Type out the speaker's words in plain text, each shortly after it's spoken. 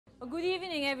Well, good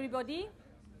evening, everybody.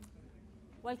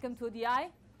 Welcome to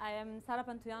ODI. I am Sara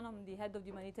Pantoiano. I'm the head of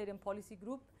the Humanitarian Policy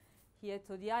Group here at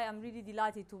ODI. I'm really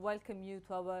delighted to welcome you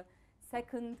to our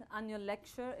second annual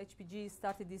lecture. HPG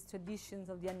started these traditions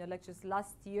of the annual lectures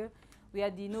last year. We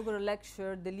had the inaugural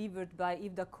lecture delivered by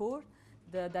Yves Dacour,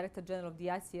 the Director General of the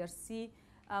ICRC,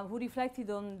 who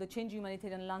reflected on the changing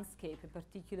humanitarian landscape, in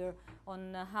particular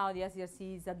on how the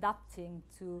ICRC is adapting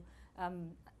to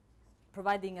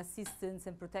providing assistance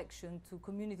and protection to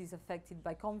communities affected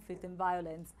by conflict and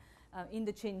violence in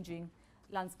the changing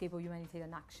landscape of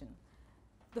humanitarian action.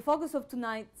 The focus of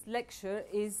tonight's lecture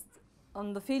is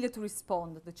on the failure to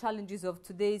respond, the challenges of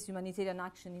today's humanitarian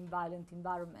action in violent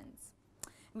environments.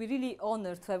 We're really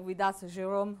honored to have with us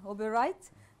Jérôme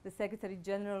Oberreit, the Secretary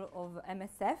General of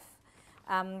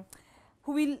MSF,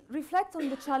 who will reflect on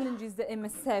the challenges the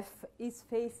MSF is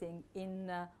facing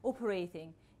in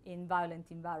operating in violent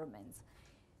environments.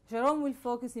 Jérôme will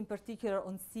focus in particular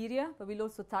on Syria, but will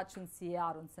also touch on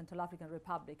CAR, on Central African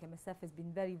Republic. MSF has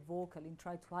been very vocal in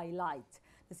trying to highlight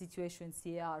the situation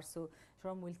in CAR, so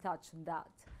Jérôme will touch on that.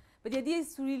 But the idea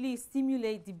is to really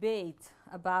stimulate debate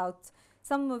about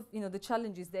some of the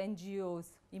challenges the NGOs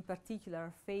in particular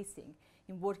are facing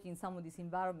in working in some of these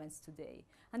environments today,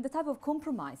 and the type of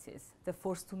compromises they're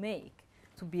forced to make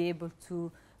to be able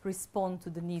to respond to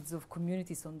the needs of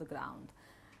communities on the ground.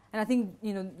 And I think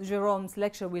Jérôme's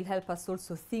lecture will help us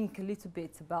also think a little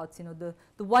bit about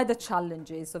the wider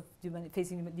challenges of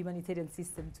facing the humanitarian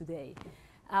system today.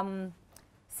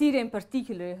 Syria in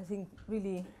particular, I think,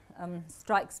 really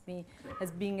strikes me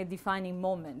as being a defining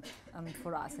moment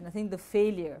for us. And I think the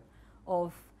failure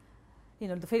to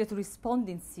respond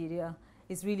in Syria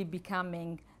is really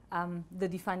becoming the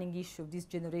defining issue of this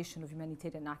generation of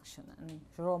humanitarian action. And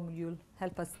Jérôme, you'll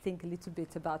help us think a little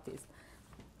bit about this.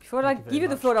 Before I give you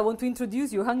the floor, I want to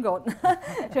introduce you. Hang on.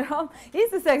 Jérôme is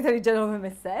the Secretary General of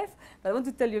MSF, but I want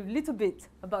to tell you a little bit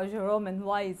about Jérôme and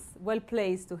why he's well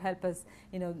placed to help us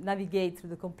navigate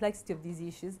through the complexity of these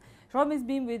issues. Jérôme has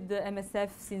been with the MSF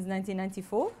since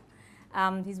 1994.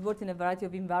 He's worked in a variety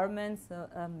of environments,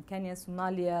 Kenya,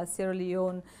 Somalia, Sierra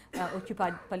Leone,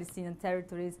 occupied Palestinian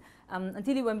territories,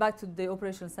 until he went back to the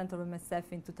operational center of MSF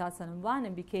in 2001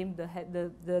 and became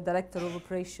the Director of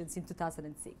Operations in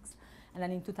 2006. And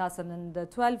then in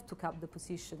 2012 took up the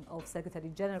position of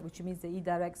Secretary General, which means that he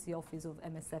directs the office of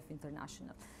MSF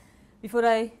International. Before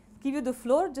I give you the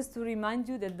floor, just to remind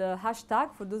you that the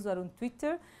hashtag, for those who are on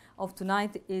Twitter, of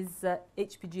tonight is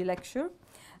HPG Lecture.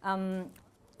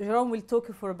 Jérôme will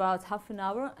talk for about half an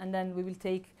hour, and then we will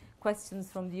take questions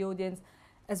from the audience,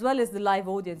 as well as the live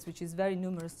audience, which is very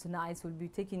numerous tonight. So we'll be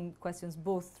taking questions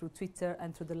both through Twitter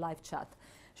and through the live chat.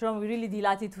 Jérôme, we're really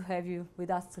delighted to have you with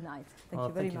us tonight. Thank you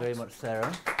very much. Thank you very much,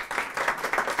 Sarah.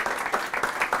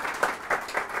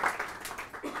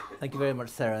 Thank you very much,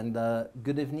 Sarah, and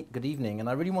good evening. And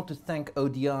I really want to thank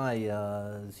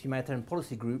ODI's Humanitarian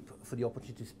Policy Group for the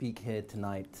opportunity to speak here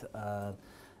tonight.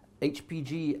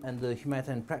 HPG and the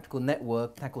Humanitarian Practical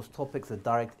Network tackles topics of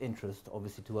direct interest,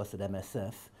 obviously, to us at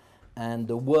MSF. And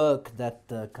the work that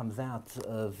comes out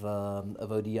of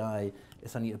ODI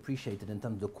is certainly appreciated in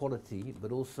terms of the quality,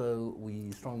 but also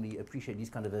we strongly appreciate these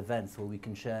kind of events where we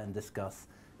can share and discuss.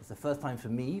 It's the first time for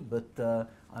me, but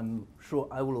I'm sure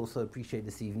I will also appreciate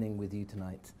this evening with you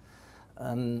tonight.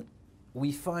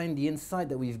 We find the insight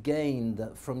that we've gained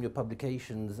from your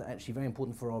publications actually very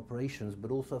important for our operations,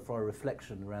 but also for our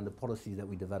reflection around the policies that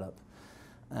we develop.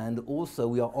 And also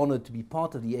we are honored to be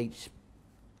part of the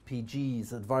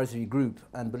HPG's advisory group,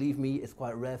 and believe me, it's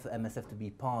quite rare for MSF to be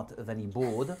part of any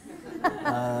board.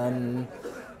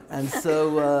 And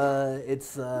so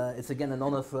it's again an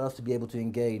honor for us to be able to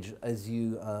engage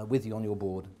with you on your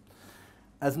board.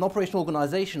 As an operational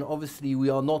organization, obviously we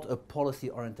are not a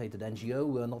policy-orientated NGO,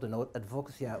 we are not an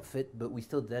advocacy outfit, but we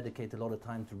still dedicate a lot of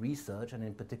time to research, and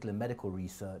in particular medical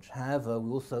research. However,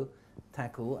 we also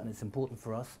tackle, and it's important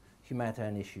for us,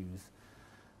 humanitarian issues.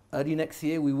 Early next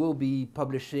year, we will be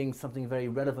publishing something very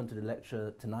relevant to the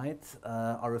lecture tonight,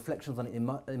 our reflections on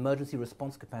emergency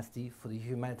response capacity for the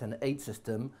humanitarian aid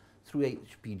system through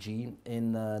HPG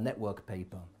in a network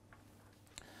paper.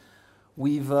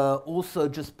 We've also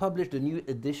just published a new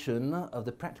edition of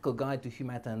the Practical Guide to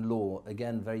Humanitarian Law,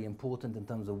 again very important in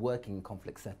terms of working in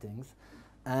conflict settings.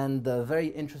 And very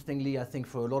interestingly, I think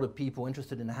for a lot of people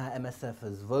interested in how MSF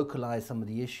has vocalized some of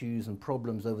the issues and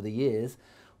problems over the years,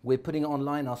 we're putting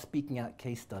online our Speaking Out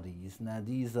case studies. Now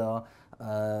these are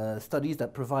studies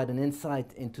that provide an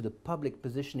insight into the public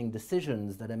positioning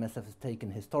decisions that MSF has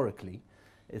taken historically.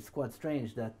 it's quite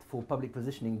strange that for public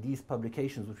positioning, these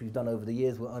publications, which we've done over the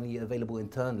years, were only available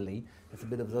internally. It's a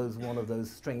bit of one of those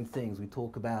strange things. We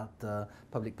talk about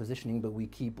public positioning, but we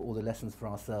keep all the lessons for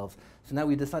ourselves. So now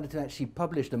we decided to actually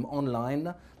publish them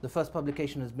online. The first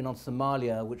publication has been on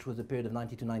Somalia, which was a period of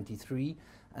 90 to 93.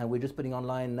 And we're just putting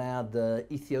online now the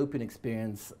Ethiopian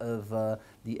experience of the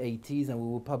 80s, and we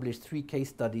will publish 3 case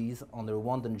studies on the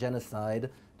Rwandan genocide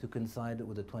to coincide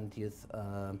with the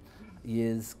 20th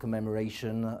year's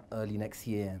commemoration early next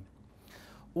year.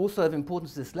 Also of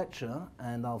importance to this lecture,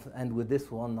 and I'll end with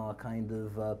this one, our kind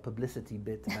of publicity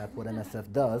bit about what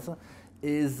MSF does,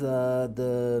 is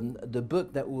the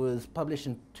book that was published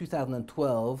in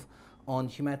 2012 on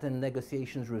humanitarian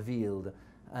negotiations revealed.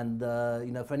 And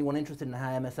you know, for anyone interested in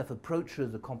how MSF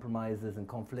approaches the compromises and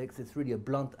conflicts, it's really a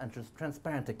blunt and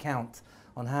transparent account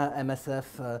on how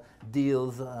MSF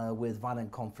deals with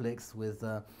violent conflicts, with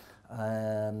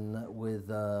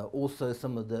also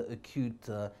some of the acute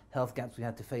health gaps we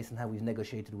had to face and how we've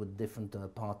negotiated with different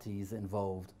parties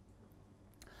involved.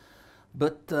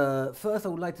 But first I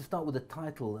would like to start with the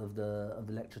title of the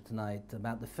lecture tonight,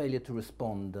 about the failure to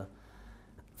respond.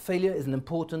 Failure is an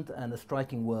important and a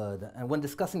striking word, and when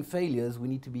discussing failures we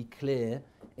need to be clear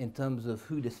in terms of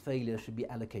who this failure should be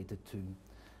allocated to.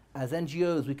 As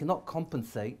NGOs we cannot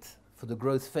compensate for the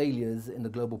gross failures in the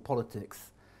global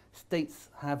politics. States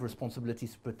have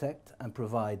responsibilities to protect and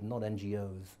provide, not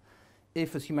NGOs.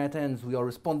 If as humanitarians we are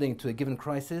responding to a given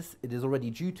crisis, it is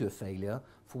already due to a failure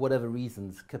for whatever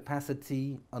reasons,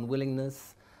 capacity,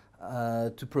 unwillingness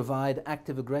to provide,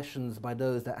 active aggressions by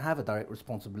those that have a direct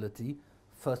responsibility,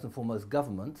 first and foremost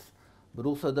governments, but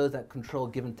also those that control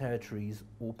given territories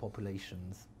or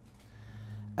populations.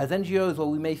 As NGOs, while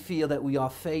we may feel that we are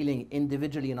failing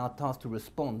individually in our task to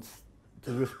respond,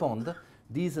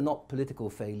 these are not political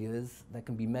failures that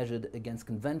can be measured against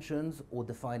conventions or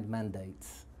defined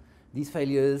mandates. These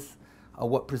failures are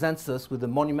what presents us with the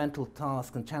monumental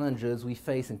tasks and challenges we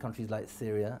face in countries like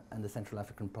Syria and the Central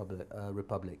African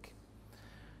Republic.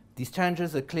 These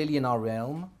challenges are clearly in our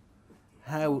realm.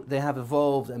 How they have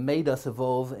evolved and made us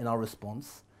evolve in our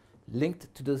response.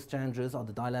 Linked to those challenges are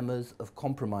the dilemmas of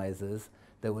compromises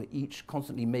that we're each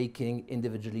constantly making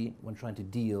individually when trying to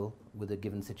deal with a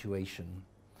given situation.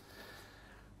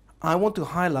 I want to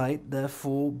highlight,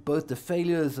 therefore, both the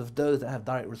failures of those that have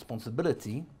direct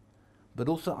responsibility, but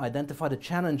also identify the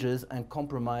challenges and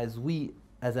compromise we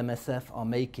as MSF are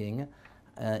making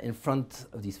in front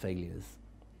of these failures.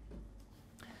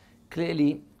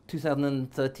 Clearly,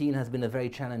 2013 has been a very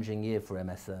challenging year for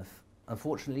MSF.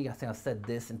 Unfortunately, I think I said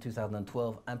this in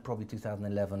 2012 and probably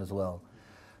 2011 as well.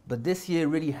 But this year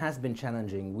really has been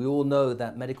challenging. We all know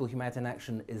that medical humanitarian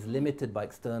action is limited by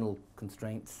external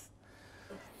constraints.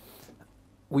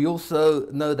 We also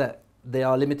know that they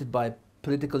are limited by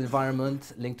political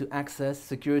environment linked to access,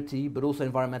 security, but also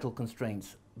environmental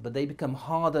constraints. But they become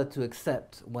harder to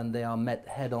accept when they are met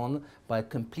head-on by a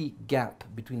complete gap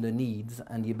between the needs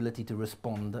and the ability to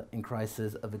respond in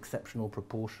crises of exceptional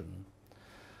proportion.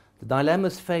 The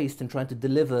dilemmas faced in trying to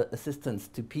deliver assistance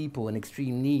to people in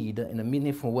extreme need in a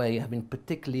meaningful way have been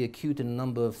particularly acute in a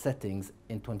number of settings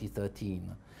in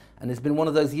 2013. And it's been one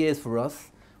of those years for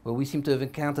us where we seem to have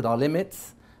encountered our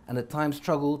limits and at times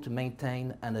struggled to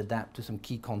maintain and adapt to some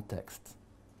key contexts.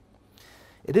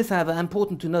 It is, however,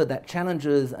 important to note that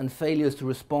challenges and failures to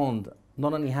respond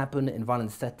not only happen in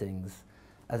violent settings.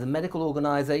 As a medical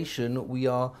organization, we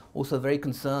are also very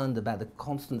concerned about the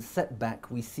constant setback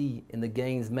we see in the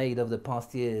gains made over the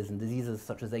past years in diseases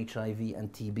such as HIV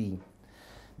and TB.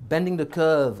 Bending the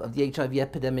curve of the HIV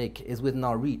epidemic is within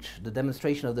our reach. The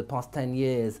demonstration of the past 10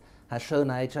 years has shown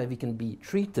how HIV can be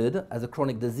treated as a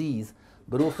chronic disease,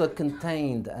 but also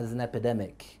contained as an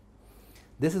epidemic.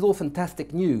 This is all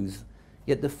fantastic news.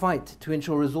 Yet the fight to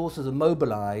ensure resources are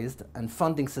mobilized and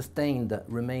funding sustained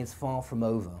remains far from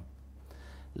over.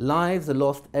 Lives are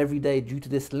lost every day due to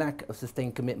this lack of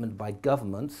sustained commitment by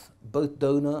governments, both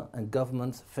donor and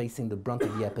governments facing the brunt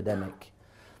of the epidemic.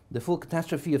 The full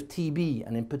catastrophe of TB,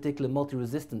 and in particular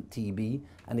multi-resistant TB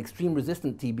and extreme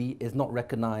resistant TB, is not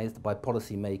recognized by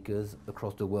policymakers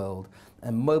across the world,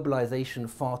 and mobilization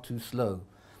far too slow.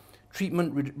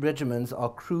 Treatment regimens are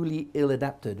cruelly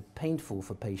ill-adapted, painful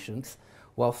for patients,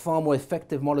 while far more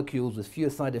effective molecules with fewer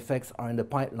side effects are in the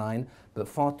pipeline, but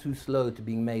far too slow to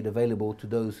being made available to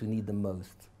those who need them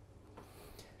most.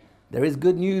 There is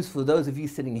good news for those of you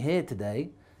sitting here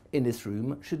today in this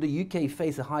room. Should the UK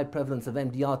face a high prevalence of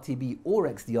MDR-TB or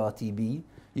XDR-TB,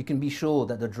 you can be sure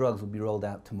that the drugs will be rolled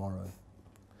out tomorrow.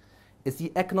 It's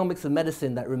the economics of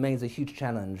medicine that remains a huge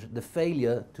challenge. The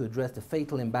failure to address the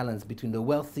fatal imbalance between the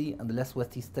wealthy and the less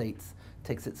wealthy states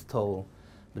takes its toll.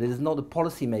 But it is not the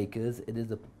policymakers, it is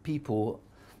the people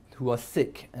who are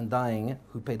sick and dying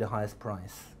who pay the highest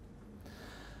price.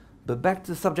 But back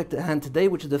to the subject at hand today,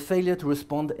 which is the failure to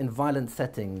respond in violent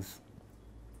settings.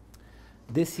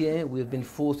 This year, we have been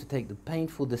forced to take the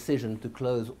painful decision to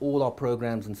close all our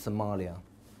programs in Somalia.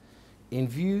 In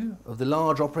view of the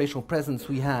large operational presence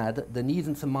we had, the needs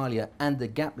in Somalia and the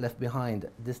gap left behind,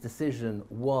 this decision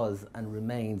was and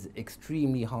remains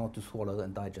extremely hard to swallow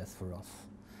and digest for us.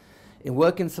 In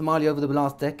work in Somalia over the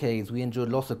last decades, we endured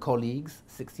loss of colleagues,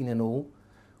 16 in all.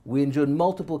 We endured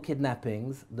multiple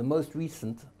kidnappings, the most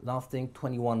recent lasting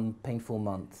 21 painful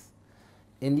months.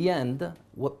 In the end,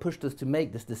 what pushed us to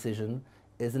make this decision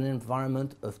is an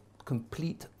environment of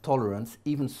complete tolerance,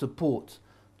 even support,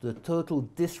 the total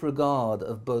disregard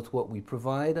of both what we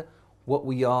provide, what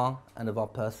we are, and of our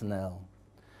personnel.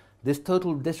 This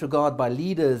total disregard by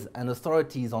leaders and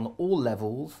authorities on all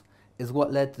levels is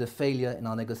what led to the failure in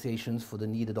our negotiations for the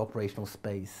needed operational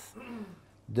space.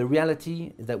 The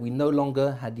reality is that we no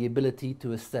longer had the ability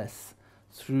to assess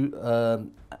the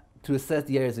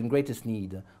areas in greatest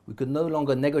need. We could no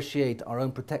longer negotiate our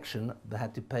own protection, but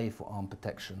had to pay for armed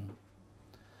protection.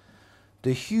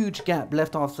 The huge gap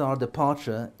left after our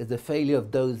departure is the failure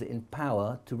of those in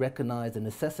power to recognize the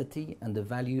necessity and the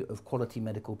value of quality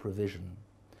medical provision.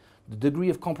 The degree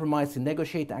of compromise to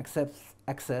negotiate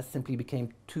access simply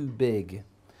became too big.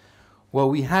 While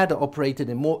we had operated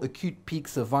in more acute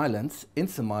peaks of violence in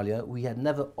Somalia, we had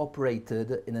never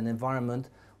operated in an environment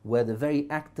where the very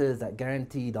actors that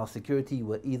guaranteed our security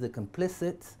were either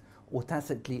complicit or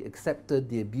tacitly accepted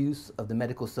the abuse of the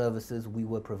medical services we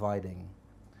were providing.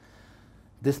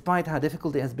 Despite how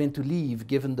difficult it has been to leave,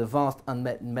 given the vast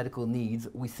unmet medical needs,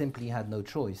 we simply had no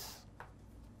choice.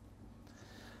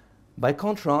 By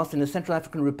contrast, in the Central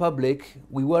African Republic,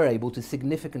 we were able to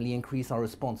significantly increase our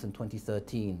response in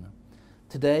 2013.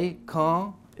 Today,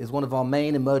 CAR is one of our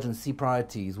main emergency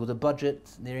priorities, with a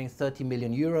budget nearing 30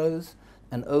 million euros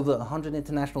and over 100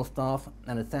 international staff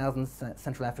and 1,000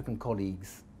 Central African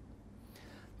colleagues.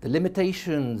 The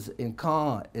limitations in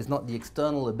CAR is not the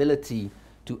external ability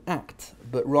to act,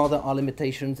 but rather our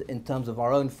limitations in terms of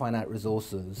our own finite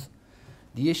resources.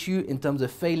 The issue in terms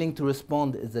of failing to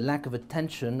respond is the lack of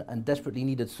attention and desperately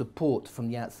needed support from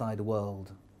the outside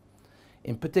world.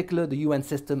 In particular, the UN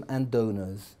system and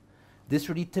donors. This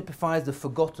really typifies the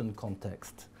forgotten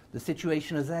context. The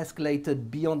situation has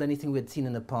escalated beyond anything we had seen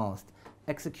in the past.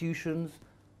 Executions,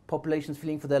 populations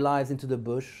fleeing for their lives into the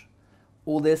bush,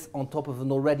 all this on top of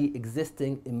an already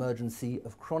existing emergency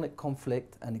of chronic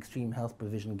conflict and extreme health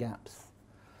provision gaps.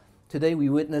 Today we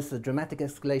witness a dramatic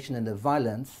escalation in the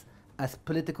violence as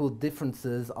political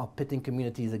differences are pitting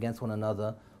communities against one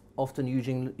another, often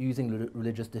using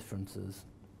religious differences.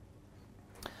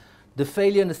 The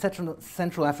failure in the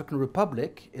Central African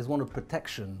Republic is one of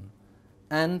protection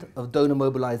and of donor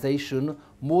mobilization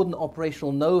more than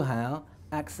operational know-how,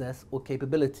 access or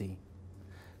capability.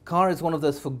 CAR is one of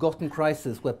those forgotten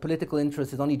crises where political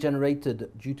interest is only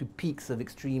generated due to peaks of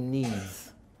extreme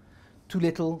needs. Too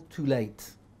little, too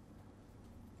late.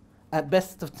 At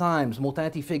best of times,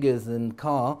 mortality figures in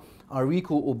CAR are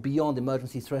equal or beyond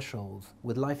emergency thresholds,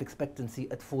 with life expectancy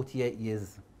at 48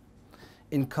 years.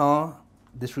 In CAR,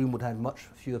 this room would have much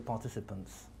fewer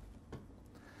participants.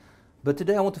 But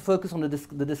today I want to focus on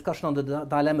the discussion on the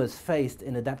dilemmas faced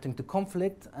in adapting to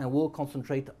conflict, and will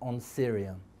concentrate on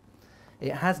Syria.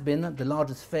 It has been the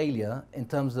largest failure in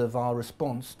terms of our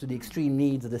response to the extreme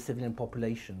needs of the civilian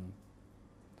population.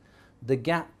 The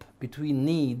gap between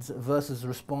needs versus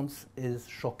response is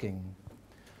shocking.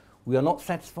 We are not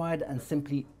satisfied and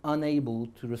simply unable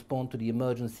to respond to the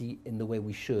emergency in the way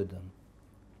we should.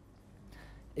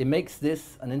 It makes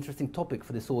this an interesting topic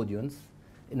for this audience,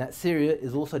 in that Syria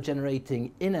is also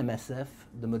generating in MSF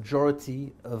the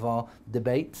majority of our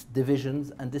debates,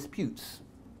 divisions and disputes.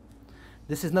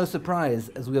 This is no surprise,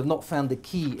 as we have not found the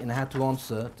key in how to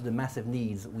answer to the massive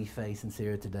needs we face in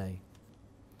Syria today.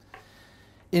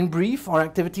 In brief, our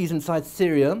activities inside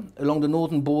Syria along the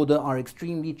northern border are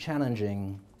extremely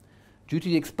challenging. Due to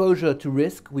the exposure to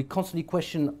risk, we constantly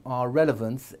question our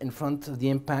relevance in front of the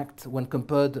impact when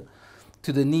compared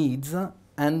to the needs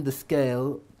and the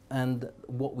scale and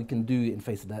what we can do in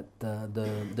face of that,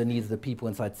 the needs of the people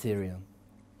inside Syria.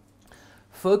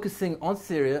 Focusing on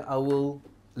Syria, I will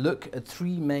look at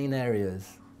three main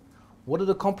areas. What are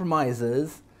the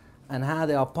compromises and how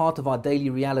they are part of our daily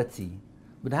reality?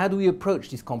 But how do we approach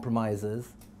these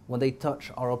compromises when they touch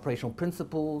our operational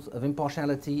principles of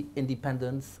impartiality,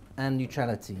 independence and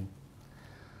neutrality?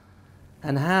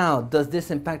 And how does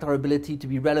this impact our ability to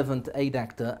be relevant aid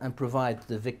actor and provide to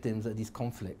the victims of these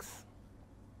conflicts?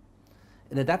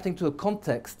 In adapting to a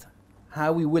context,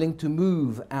 How are we willing to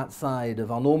move outside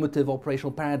of our normative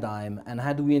operational paradigm, and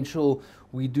how do we ensure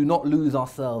we do not lose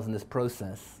ourselves in this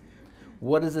process?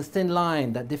 What is the thin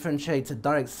line that differentiates a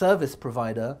direct service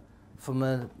provider from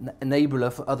an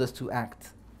enabler for others to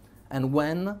act? And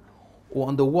when or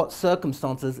under what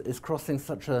circumstances is crossing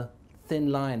such a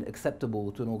thin line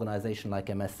acceptable to an organization like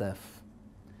MSF?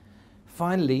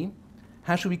 Finally,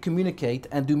 how should we communicate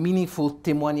and do meaningful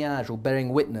témoignage or bearing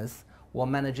witness while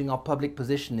managing our public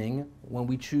positioning when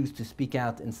we choose to speak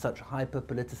out in such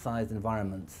hyper-politicized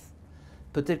environments,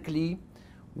 particularly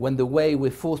when the way we're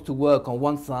forced to work on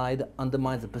one side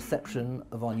undermines the perception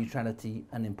of our neutrality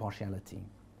and impartiality?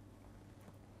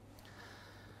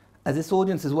 As this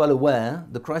audience is well aware,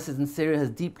 the crisis in Syria has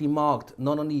deeply marked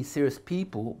not only Syria's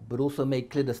people, but also made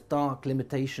clear the stark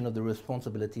limitation of the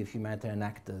responsibility of humanitarian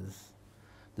actors.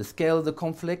 The scale of the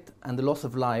conflict and the loss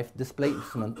of life,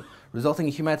 displacement, resulting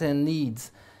in humanitarian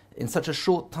needs in such a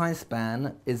short time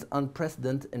span is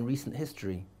unprecedented in recent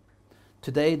history.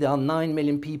 Today, there are 9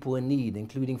 million people in need,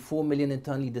 including 4 million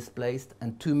internally displaced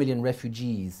and 2 million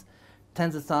refugees,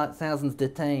 tens of thousands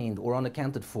detained or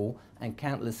unaccounted for, and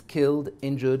countless killed,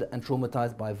 injured, and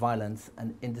traumatized by violence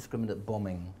and indiscriminate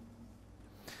bombing.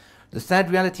 The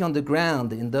sad reality on the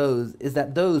ground is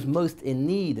that those most in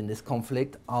need in this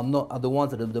conflict are the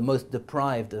ones that are the most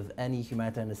deprived of any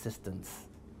humanitarian assistance.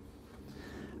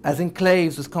 As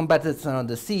enclaves with combatants are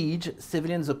under siege,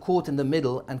 civilians are caught in the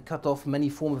middle and cut off many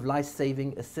forms of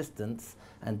life-saving assistance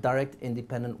and direct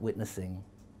independent witnessing.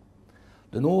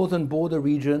 The northern border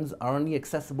regions are only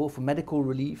accessible for medical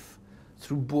relief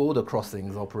through border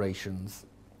crossings operations,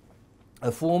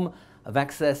 a form of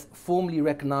access formally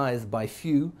recognized by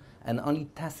few and only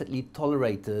tacitly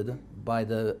tolerated by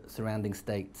the surrounding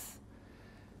states.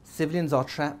 Civilians are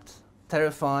trapped,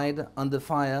 terrified, under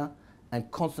fire, and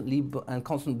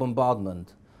constant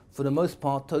bombardment, for the most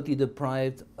part totally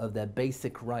deprived of their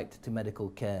basic right to medical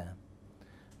care.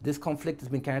 This conflict has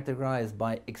been characterized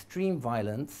by extreme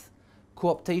violence,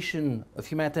 co-optation of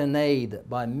humanitarian aid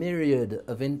by a myriad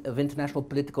of international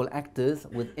political actors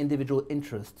with individual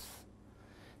interests,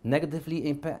 negatively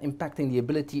impacting the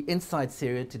ability inside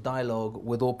Syria to dialogue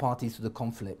with all parties to the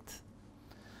conflict.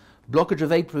 Blockage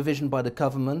of aid provision by the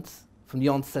government from the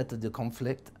onset of the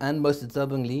conflict, and most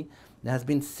disturbingly, there has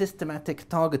been systematic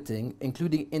targeting,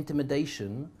 including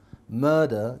intimidation,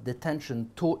 murder,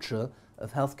 detention, torture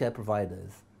of healthcare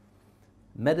providers.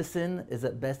 Medicine is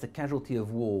at best a casualty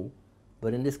of war,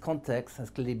 but in this context has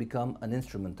clearly become an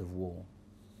instrument of war.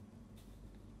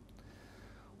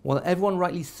 While everyone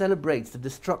rightly celebrates the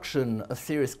destruction of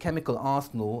Syria's chemical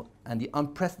arsenal and the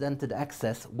unprecedented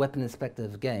access weapon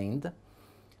inspectors have gained,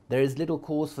 there is little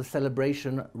cause for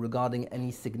celebration regarding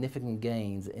any significant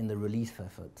gains in the relief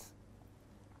efforts.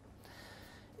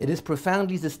 It is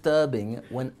profoundly disturbing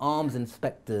when arms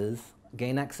inspectors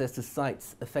gain access to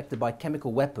sites affected by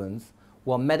chemical weapons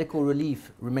while medical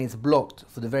relief remains blocked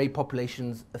for the very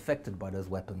populations affected by those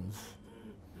weapons.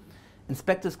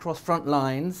 Inspectors cross front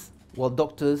lines while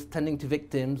doctors tending to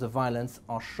victims of violence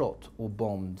are shot or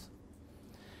bombed.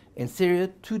 In Syria,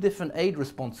 2 different aid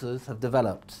responses have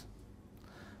developed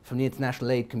from the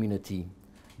international aid community,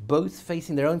 both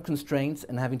facing their own constraints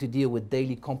and having to deal with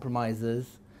daily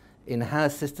compromises in how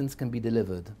assistance can be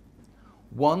delivered.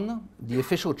 One, the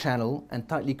official channel and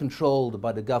tightly controlled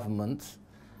by the government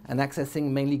and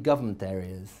accessing mainly government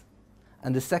areas.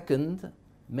 And the second,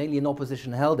 mainly in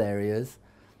opposition-held areas,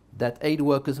 that aid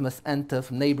workers must enter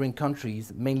from neighboring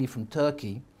countries, mainly from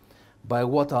Turkey, by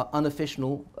what are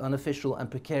unofficial and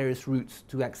precarious routes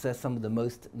to access some of the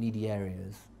most needy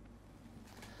areas.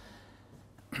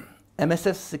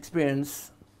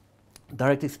 MSF's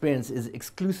direct experience is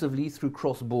exclusively through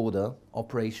cross-border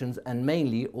operations and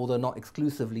mainly, although not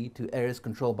exclusively, to areas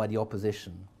controlled by the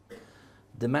opposition.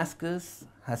 Damascus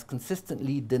has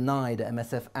consistently denied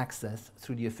MSF access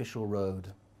through the official road.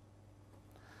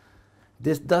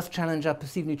 This does challenge our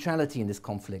perceived neutrality in this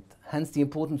conflict, hence the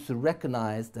importance to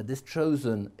recognize that this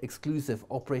chosen exclusive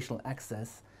operational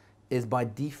access is by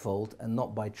default and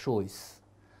not by choice.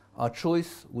 Our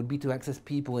choice would be to access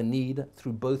people in need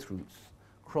through both routes,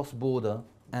 cross-border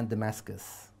and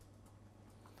Damascus.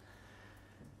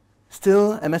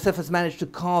 Still, MSF has managed to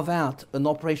carve out an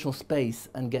operational space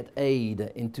and get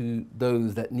aid into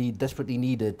those that desperately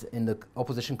need it in the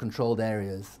opposition-controlled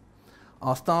areas.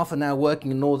 Our staff are now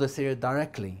working in northern Syria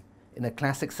directly, in a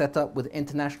classic setup with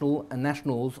international and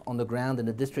nationals on the ground in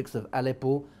the districts of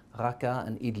Aleppo, Raqqa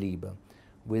and Idlib,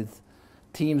 with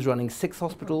teams running 6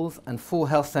 hospitals and 4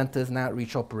 health centers and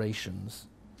outreach operations.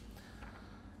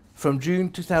 From June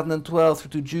 2012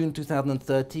 through to June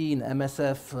 2013,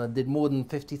 MSF did more than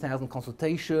 50,000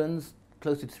 consultations,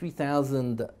 close to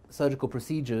 3,000 surgical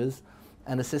procedures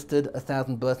and assisted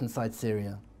 1,000 births inside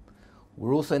Syria.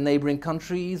 We're also in neighboring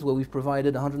countries where we've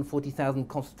provided 140,000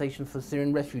 consultations for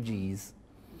Syrian refugees.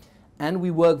 And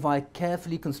we work via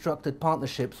carefully constructed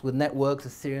partnerships with networks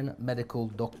of Syrian medical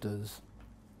doctors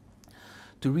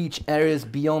to reach areas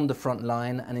beyond the front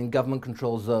line and in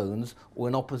government-controlled zones or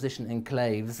in opposition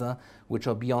enclaves which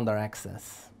are beyond our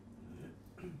access.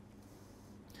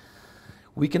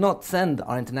 We cannot send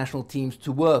our international teams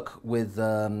to work with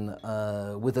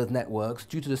those networks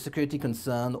due to the security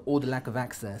concern or the lack of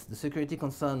access. The security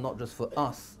concern not just for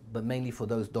us, but mainly for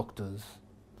those doctors.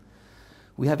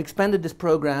 We have expanded this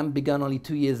program, begun only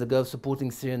 2 years ago, supporting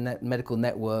Syrian medical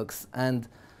networks, and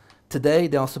today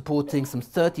they are supporting some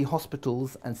 30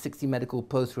 hospitals and 60 medical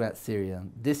posts throughout Syria.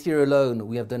 This year alone,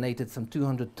 we have donated some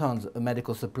 200 tons of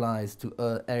medical supplies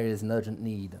to areas in urgent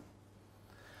need.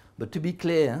 But to be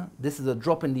clear, this is a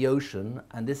drop in the ocean,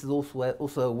 and this is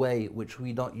also a way which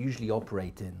we don't usually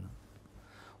operate in.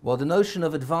 While the notion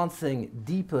of advancing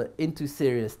deeper into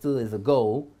Syria still is a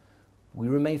goal, we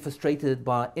remain frustrated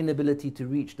by our inability to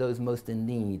reach those most in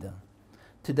need.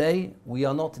 Today, we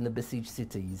are not in the besieged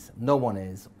cities, no one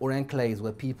is, or enclaves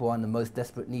where people are in the most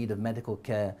desperate need of medical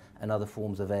care and other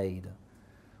forms of aid.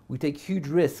 We take huge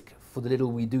risk for the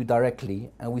little we do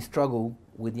directly, and we struggle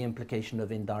with the implication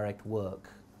of indirect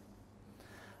work.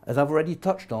 As I've already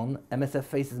touched on, MSF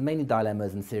faces many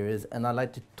dilemmas in Syria, and I'd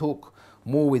like to talk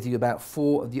more with you about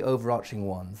 4 of the overarching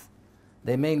ones.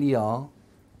 They mainly are: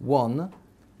 1,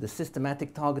 the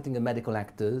systematic targeting of medical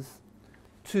actors;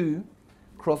 2,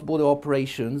 cross-border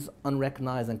operations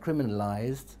unrecognized and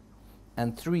criminalized;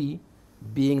 and 3,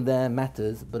 being there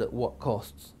matters, but at what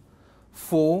costs;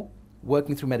 4,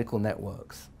 working through medical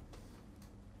networks.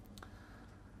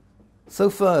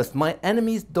 So first, my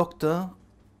enemy's doctor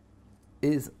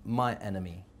is my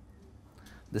enemy.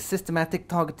 The systematic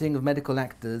targeting of medical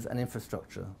actors and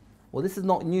infrastructure. Well, this is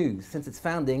not new. Since its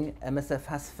founding, MSF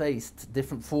has faced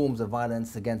different forms of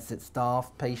violence against its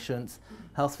staff, patients,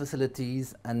 health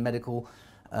facilities, and medical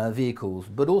vehicles.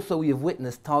 But also we have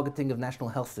witnessed targeting of national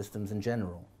health systems in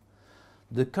general.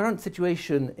 The current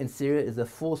situation in Syria is a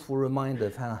forceful reminder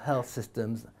of how health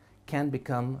systems can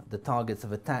become the targets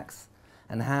of attacks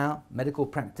and how medical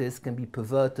practice can be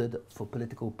perverted for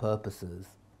political purposes.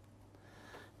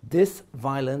 This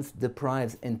violence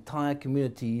deprives entire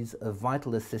communities of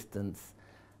vital assistance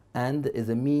and is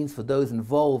a means for those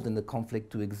involved in the conflict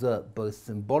to exert both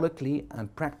symbolically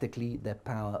and practically their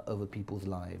power over people's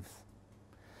lives.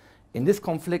 In this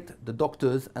conflict, the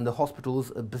doctors and the hospitals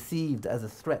are perceived as a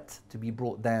threat to be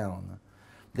brought down.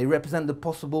 They represent the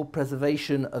possible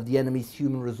preservation of the enemy's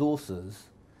human resources.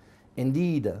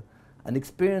 Indeed, an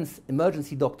experienced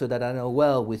emergency doctor that I know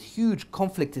well with huge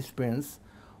conflict experience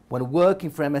when working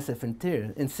for MSF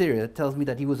in Syria tells me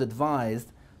that he was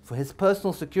advised for his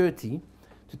personal security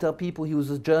to tell people he was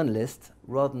a journalist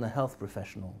rather than a health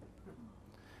professional.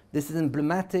 This is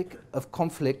emblematic of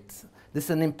conflict. This is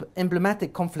an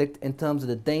emblematic conflict in terms of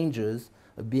the dangers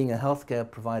of being a healthcare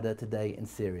provider today in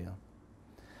Syria.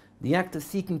 The act of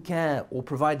seeking care or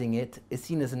providing it is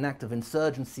seen as an act of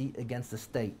insurgency against the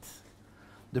state.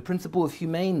 The principle of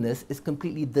humaneness is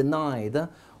completely denied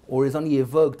or is only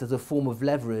evoked as a form of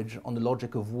leverage on the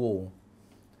logic of war.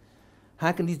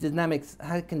 How can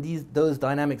those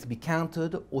dynamics be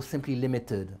countered or simply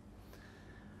limited?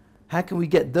 How can we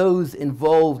get those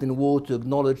involved in war to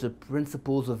acknowledge the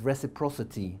principles of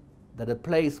reciprocity, that a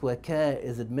place where care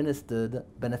is administered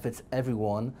benefits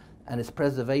everyone and its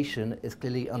preservation is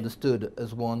clearly understood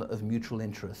as one of mutual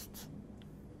interest?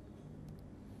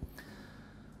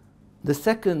 The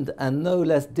second and no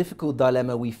less difficult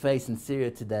dilemma we face in Syria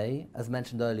today, as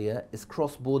mentioned earlier, is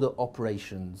cross-border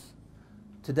operations,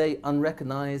 today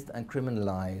unrecognized and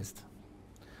criminalized.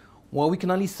 While we can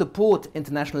only support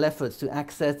international efforts to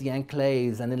access the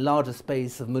enclaves and enlarge the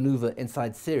space of maneuver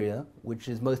inside Syria, which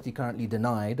is mostly currently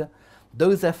denied,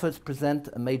 those efforts present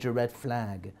a major red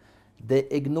flag. They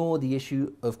ignore the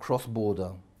issue of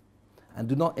cross-border and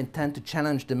do not intend to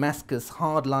challenge Damascus'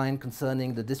 hard line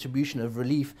concerning the distribution of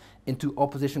relief into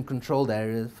opposition-controlled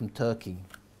areas from Turkey.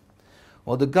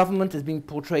 While the government is being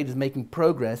portrayed as making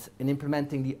progress in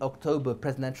implementing the October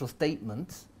presidential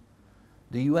statement,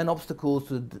 the UN obstacles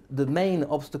to the main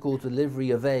obstacle to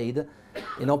delivery of aid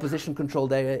in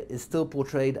opposition-controlled area is still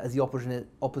portrayed as the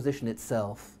opposition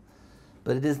itself.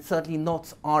 But it is certainly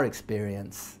not our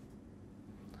experience.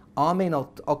 Our main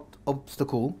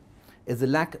obstacle is the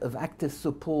lack of active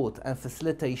support and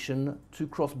facilitation to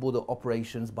cross-border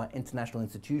operations by international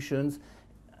institutions,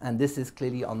 and this is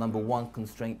clearly our number one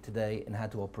constraint today in how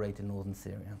to operate in northern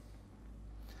Syria.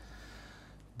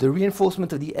 The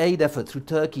reinforcement of the aid effort through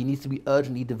Turkey needs to be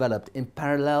urgently developed in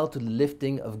parallel to the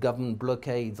lifting of government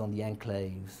blockades on the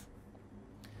enclaves.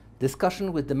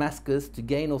 Discussion with Damascus to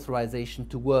gain authorization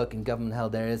to work in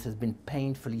government-held areas has been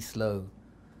painfully slow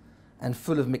and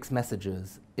full of mixed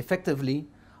messages. Effectively,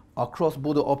 our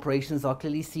cross-border operations are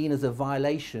clearly seen as a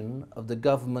violation of the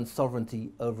government's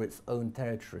sovereignty over its own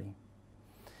territory.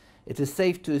 It is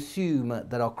safe to assume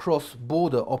that our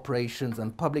cross-border operations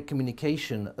and public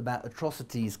communication about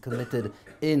atrocities committed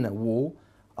in war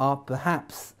are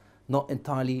perhaps not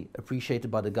entirely appreciated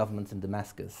by the government in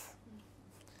Damascus.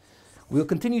 We will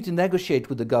continue to negotiate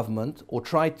with the government, or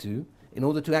try to, in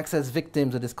order to access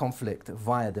victims of this conflict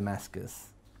via Damascus.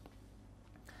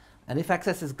 And if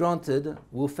access is granted,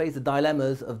 we'll face the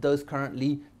dilemmas of those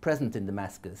currently present in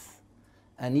Damascus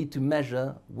and need to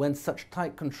measure when such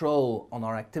tight control on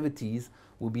our activities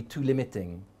will be too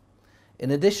limiting.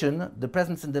 In addition, the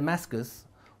presence in Damascus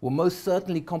will most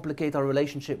certainly complicate our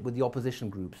relationship with the opposition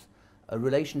groups, a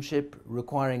relationship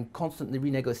requiring constant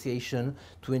renegotiation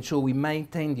to ensure we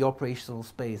maintain the operational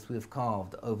space we have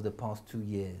carved over the past 2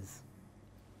 years.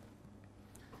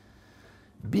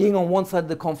 Being on one side of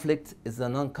the conflict is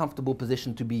an uncomfortable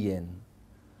position to be in,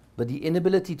 but the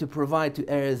inability to provide to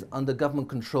areas under government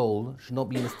control should not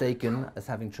be mistaken as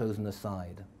having chosen a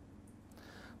side.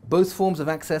 Both forms of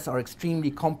access are extremely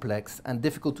complex and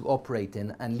difficult to operate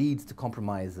in and leads to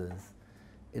compromises.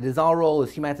 It is our role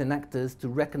as humanitarian actors to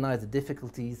recognize the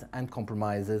difficulties and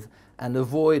compromises and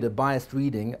avoid a biased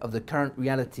reading of the current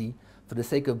reality for the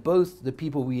sake of both the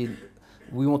people we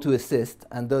want to assist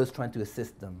and those trying to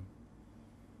assist them.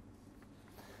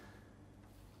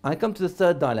 I come to the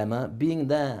third dilemma, being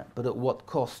there, but at what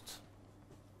cost?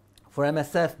 For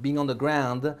MSF, being on the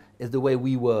ground is the way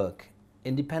we work.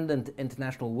 Independent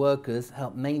international workers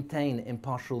help maintain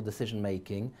impartial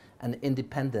decision-making and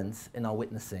independence in our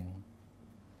witnessing.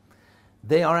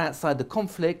 They are outside the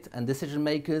conflict, and as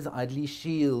decision-makers idly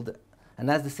shield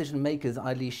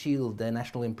their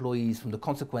national employees from the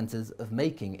consequences of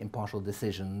making impartial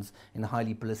decisions in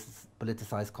highly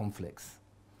politicized conflicts.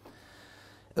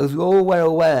 As we're all well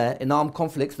aware, in armed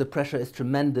conflicts, the pressure is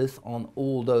tremendous on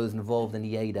all those involved in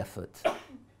the aid effort.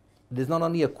 It is not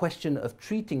only a question of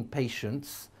treating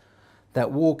patients that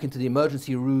walk into the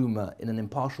emergency room in an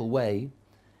impartial way,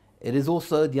 it is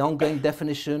also the ongoing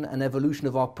definition and evolution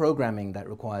of our programming that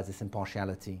requires this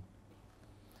impartiality.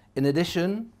 In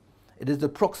addition, it is the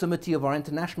proximity of our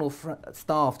international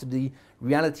staff to the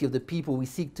reality of the people we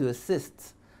seek to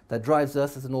assist that drives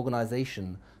us as an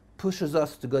organization, pushes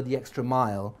us to go the extra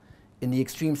mile in the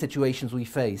extreme situations we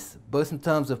face, both in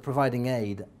terms of providing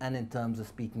aid and in terms of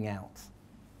speaking out.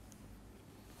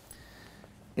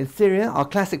 In Syria, our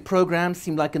classic programs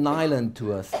seem like an island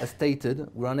to us. As stated,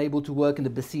 we're unable to work in the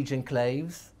besieged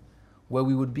enclaves, where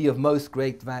we would be of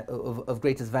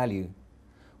greatest value.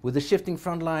 With the shifting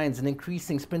front lines and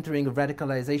increasing splintering of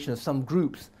radicalization of some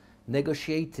groups,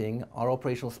 negotiating our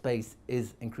operational space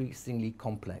is increasingly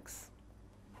complex.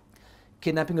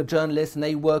 Kidnapping of journalists and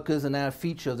aid workers are now a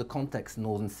feature of the context in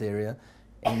northern Syria,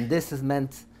 and this has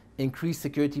meant increased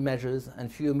security measures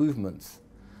and fewer movements.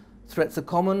 Threats are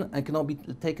common and cannot be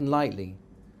taken lightly.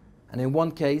 And in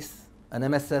one case, an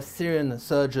MSF Syrian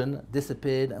surgeon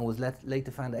disappeared and was later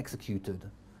found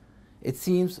executed. It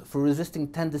seems for resisting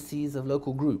tendencies of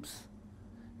local groups.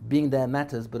 Being there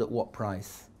matters, but at what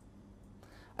price?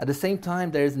 At the same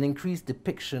time, there is an increased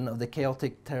depiction of the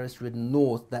chaotic, terrorist-ridden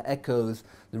north that echoes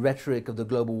the rhetoric of the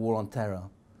global war on terror.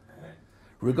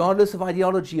 Regardless of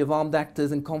ideology of armed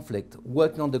actors in conflict,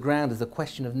 working on the ground is a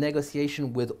question of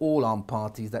negotiation with all armed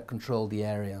parties that control the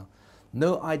area.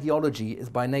 No ideology is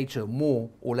by nature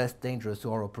more or less dangerous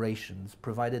to our operations,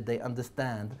 provided they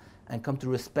understand and come to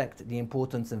respect the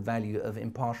importance and value of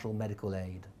impartial medical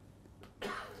aid.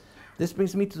 This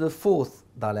brings me to the fourth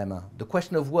dilemma, the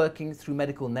question of working through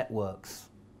medical networks.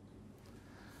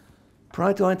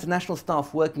 Prior to our international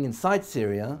staff working inside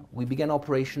Syria, we began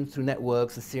operations through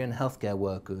networks of Syrian healthcare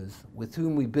workers, with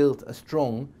whom we built a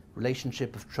strong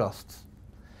relationship of trust.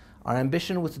 Our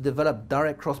ambition was to develop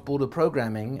direct cross-border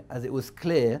programming, as it was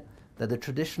clear that the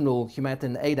traditional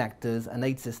humanitarian aid actors and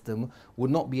aid system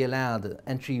would not be allowed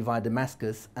entry via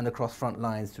Damascus and across front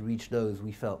lines to reach those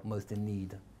we felt most in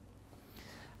need.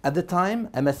 At the time,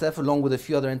 MSF, along with a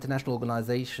few other international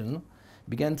organizations,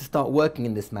 began to start working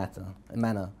in this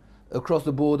manner, across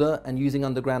the border and using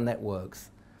underground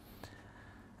networks.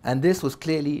 And this was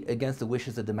clearly against the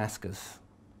wishes of Damascus.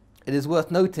 It is worth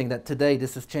noting that today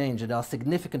this has changed and there are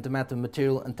significant amount of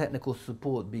material and technical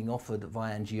support being offered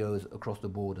via NGOs across the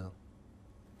border.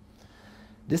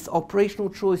 This operational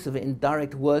choice of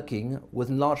indirect working was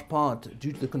in large part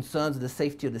due to the concerns of the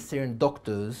safety of the Syrian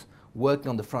doctors working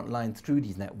on the front line through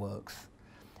these networks.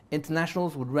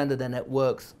 Internationals would render their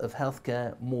networks of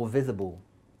healthcare more visible,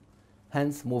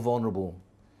 hence more vulnerable.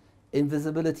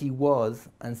 Invisibility was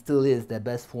and still is their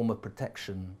best form of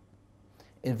protection.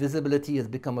 Invisibility has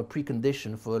become a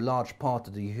precondition for a large part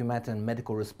of the humanitarian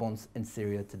medical response in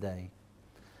Syria today,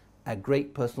 at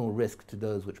great personal risk to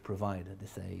those which provide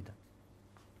this aid.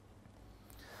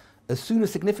 As soon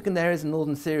as significant areas in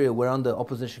northern Syria were under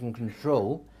opposition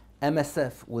control,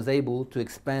 MSF was able to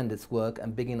expand its work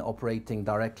and begin operating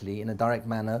directly in a direct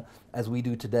manner as we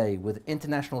do today, with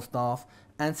international staff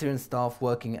and Syrian staff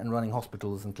working and running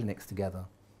hospitals and clinics together.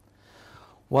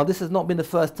 While this has not been the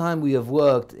first time we have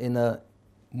worked in a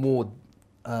more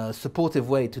supportive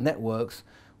way to networks,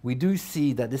 we do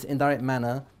see that this indirect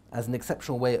manner as an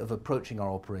exceptional way of approaching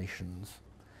our operations.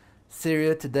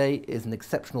 Syria today is an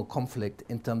exceptional conflict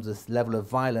in terms of the level of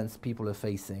violence people are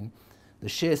facing, the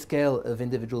sheer scale of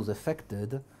individuals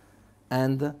affected,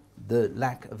 and the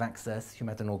lack of access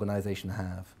humanitarian organizations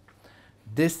have.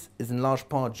 This is in large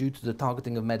part due to the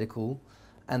targeting of medical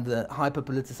and the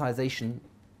hyper-politicization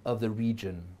of the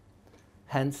region.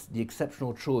 Hence, the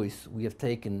exceptional choice we have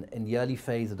taken in the early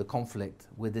phase of the conflict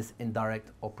with this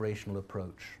indirect operational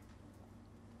approach.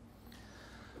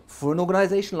 For an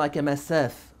organization like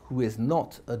MSF, who is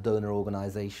not a donor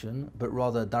organization, but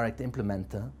rather a direct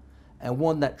implementer, and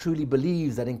one that truly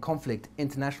believes that in conflict,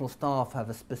 international staff have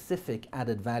a specific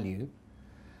added value,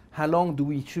 how long do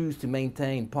we choose to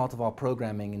maintain part of our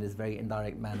programming in this very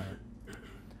indirect manner?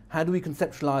 How do we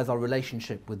conceptualize our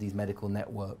relationship with these medical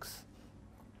networks?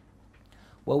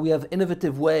 Well, we have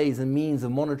innovative ways and means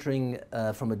of monitoring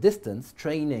from a distance,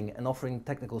 training and offering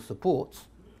technical support.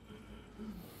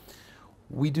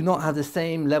 We do not have the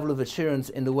same level of assurance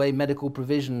in the way medical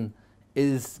provision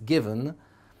is given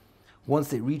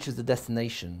once it reaches the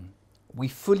destination. We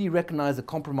fully recognize the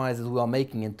compromises we are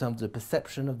making in terms of the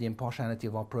perception of the impartiality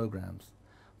of our programs.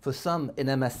 For some in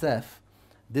MSF,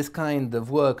 this kind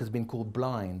of work has been called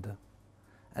blind,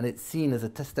 and it's seen as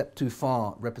a step too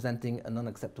far, representing an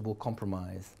unacceptable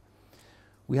compromise.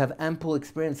 We have ample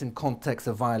experience in contexts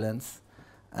of violence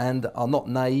and are not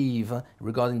naive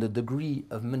regarding the degree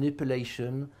of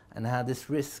manipulation and how this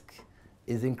risk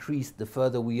is increased the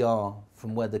further we are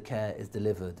from where the care is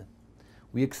delivered.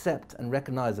 We accept and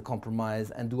recognize the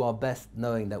compromise and do our best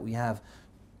knowing that we have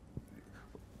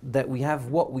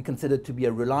what we consider to be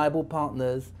a reliable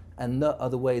partners and no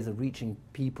other ways of reaching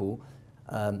people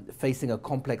facing a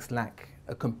complete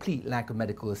lack of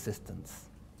medical assistance.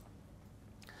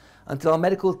 Until our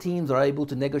medical teams are able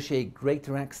to negotiate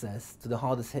greater access to the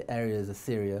hardest hit areas of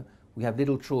Syria, we have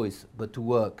little choice but to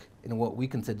work in what we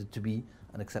consider to be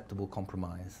an acceptable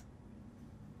compromise.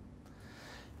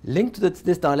 Linked to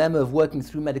this dilemma of working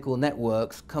through medical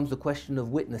networks comes the question of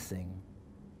witnessing.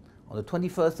 On the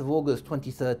 21st of August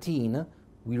 2013,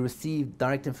 we received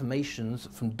direct information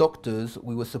from doctors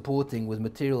we were supporting with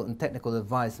material and technical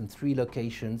advice in 3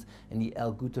 locations in the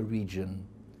El Ghouta region,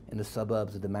 in the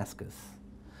suburbs of Damascus.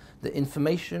 The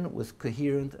information was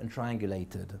coherent and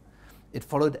triangulated. It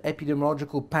followed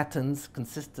epidemiological patterns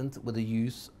consistent with the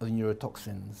use of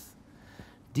neurotoxins.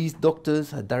 These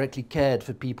doctors had directly cared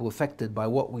for people affected by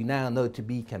what we now know to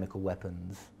be chemical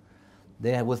weapons.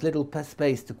 There was little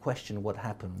space to question what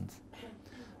happened.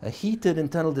 A heated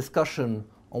internal discussion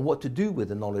on what to do with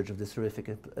the knowledge of this horrific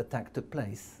attack took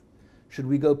place. Should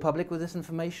we go public with this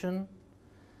information?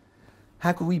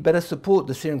 How could we better support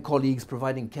the Syrian colleagues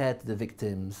providing care to the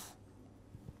victims?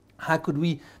 How could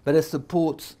we better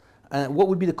support, what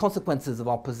would be the consequences of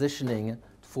our positioning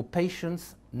for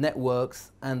patients,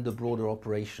 networks, and the broader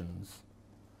operations?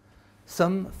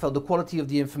 Some felt the quality of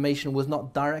the information was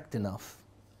not direct enough.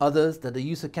 Others, that the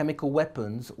use of chemical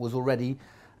weapons was already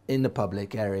in the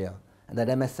public area, and that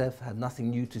MSF had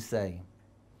nothing new to say.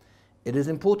 It is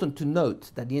important to note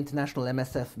that the international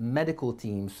MSF medical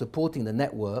teams supporting the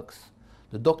networks,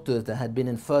 the doctors that had been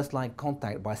in first-line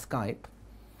contact by Skype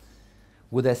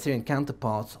with their Syrian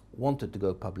counterparts, wanted to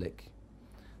go public.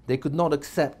 They could not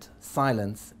accept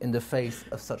silence in the face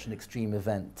of such an extreme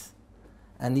event,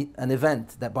 and an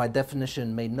event that by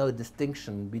definition made no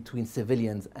distinction between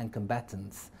civilians and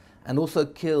combatants, and also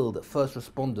killed first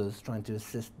responders trying to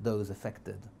assist those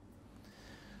affected.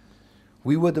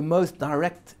 We were the most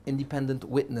direct independent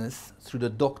witness through the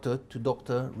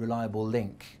doctor-to-doctor reliable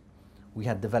link we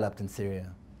had developed in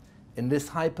Syria. In this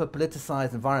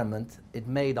hyper-politicized environment, it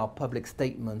made our public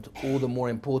statement all the more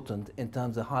important in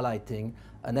terms of highlighting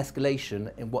an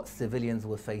escalation in what civilians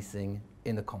were facing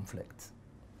in the conflict.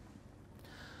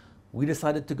 We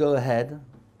decided to go ahead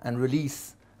and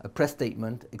release a press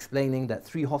statement explaining that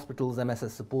 3 hospitals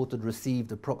MSF supported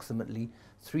received approximately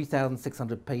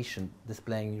 3,600 patients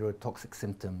displaying neurotoxic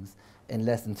symptoms in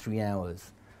less than 3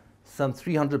 hours, some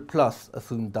 300 plus of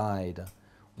whom died.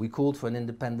 We called for an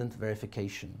independent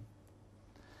verification.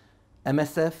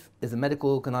 MSF is a medical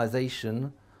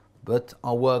organization, but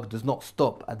our work does not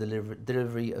stop at the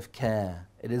delivery of care.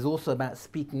 It is also about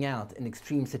speaking out in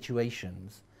extreme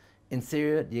situations. In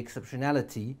Syria, the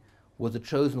exceptionality was a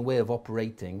chosen way of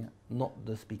operating, not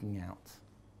the speaking out.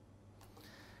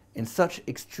 In such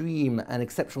extreme and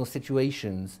exceptional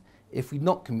situations, if we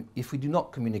do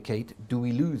not communicate, do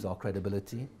we lose our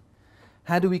credibility?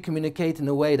 How do we communicate in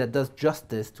a way that does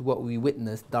justice to what we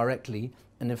witness directly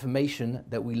and information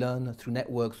that we learn through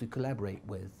networks we collaborate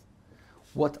with?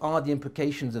 What are the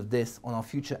implications of this on our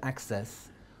future access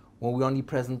when we're only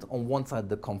present on one side of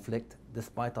the conflict,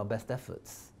 despite our best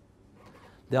efforts?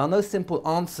 There are no simple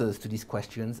answers to these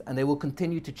questions, and they will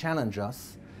continue to challenge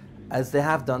us, as they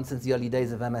have done since the early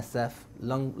days of MSF,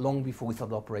 long before we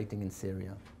started operating in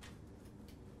Syria.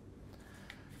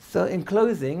 So in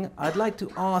closing, I'd like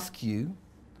to ask you,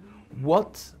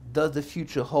 what does the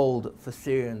future hold for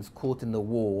Syrians caught in the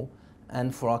war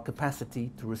and for our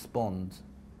capacity to respond?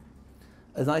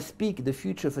 As I speak, the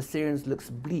future for Syrians looks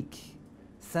bleak.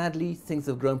 Sadly, things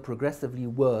have grown progressively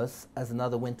worse as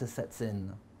another winter sets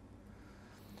in.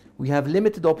 We have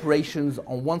limited operations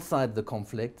on one side of the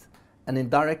conflict and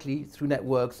indirectly through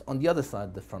networks on the other side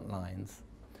of the front lines.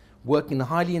 Working in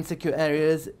highly insecure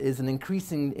areas is in an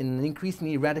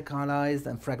increasingly radicalized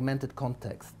and fragmented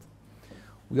context.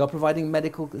 We are providing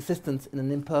medical assistance in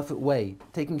an imperfect way,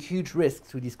 taking huge risks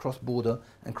through these cross-border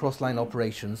and cross-line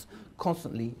operations,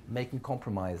 constantly making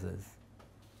compromises.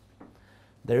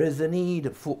 There is a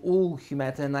need for all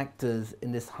humanitarian actors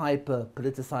in this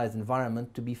hyper-politicized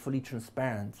environment to be fully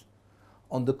transparent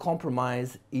on the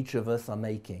compromise each of us are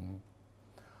making,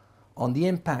 on the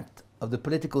impact of the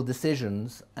political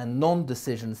decisions and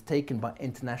non-decisions taken by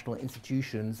international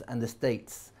institutions and the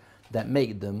states that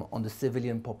make them on the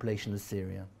civilian population of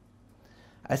Syria.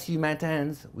 As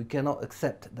humanitarians, we cannot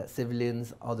accept that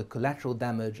civilians are the collateral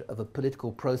damage of a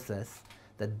political process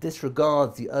that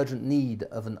disregards the urgent need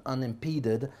of an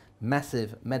unimpeded,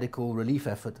 massive medical relief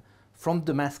effort from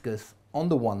Damascus on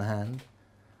the one hand,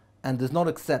 and does not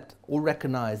accept or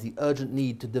recognize the urgent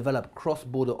need to develop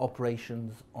cross-border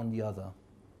operations on the other.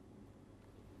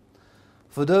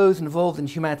 For those involved in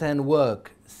humanitarian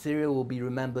work, Syria will be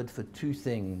remembered for 2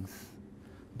 things: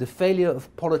 the failure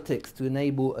of politics to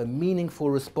enable a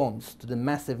meaningful response to the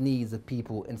massive needs of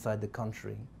people inside the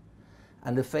country,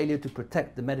 and the failure to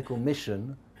protect the medical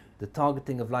mission, the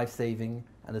targeting of life-saving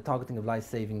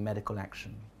medical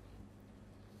action.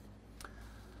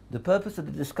 The purpose of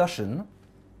the discussion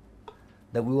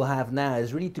that we will have now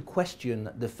is really to question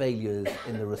the failures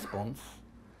in the response,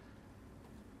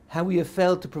 how we have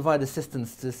failed to provide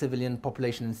assistance to the civilian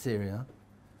population in Syria,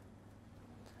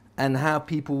 and how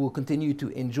people will continue to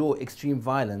endure extreme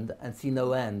violence and see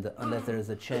no end unless there is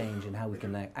a change in how we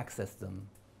can access them.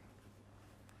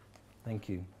 Thank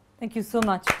you. Thank you so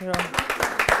much, Jérôme.